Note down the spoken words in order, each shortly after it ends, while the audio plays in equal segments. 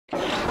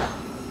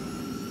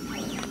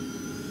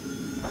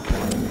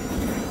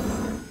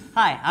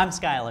Hi, I'm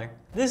Skylar.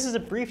 This is a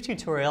brief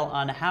tutorial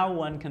on how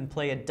one can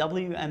play a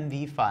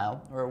WMV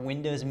file, or a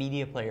Windows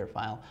Media Player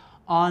file,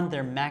 on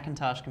their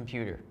Macintosh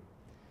computer.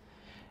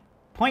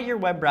 Point your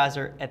web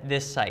browser at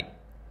this site,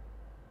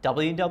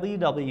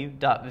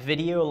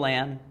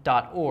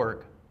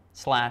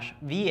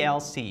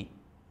 www.videolan.org/VLC.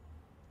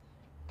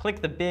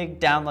 Click the big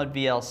Download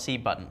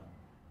VLC button.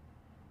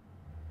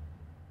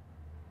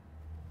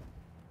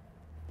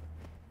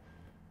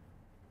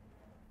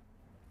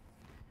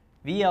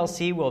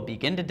 VLC will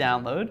begin to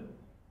download,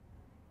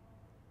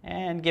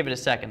 and give it a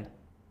second.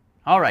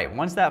 Alright,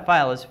 once that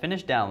file is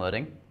finished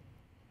downloading,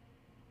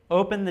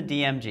 open the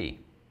DMG.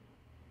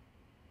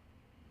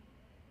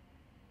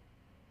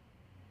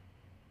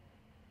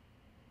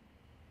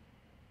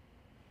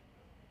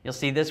 You'll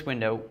see this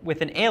window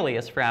with an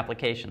alias for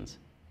applications.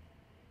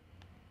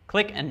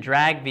 Click and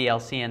drag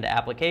VLC into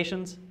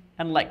Applications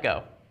and let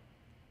go.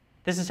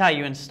 This is how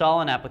you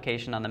install an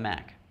application on the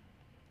Mac.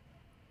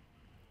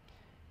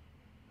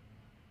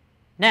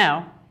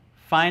 Now,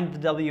 find the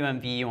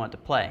WMV you want to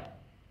play.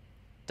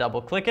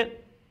 Double-click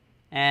it,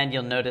 and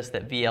you'll notice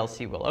that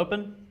VLC will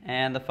open,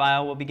 and the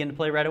file will begin to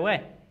play right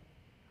away.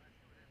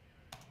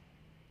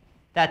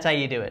 That's how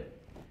you do it.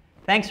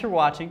 Thanks for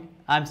watching.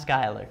 I'm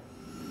Skylar.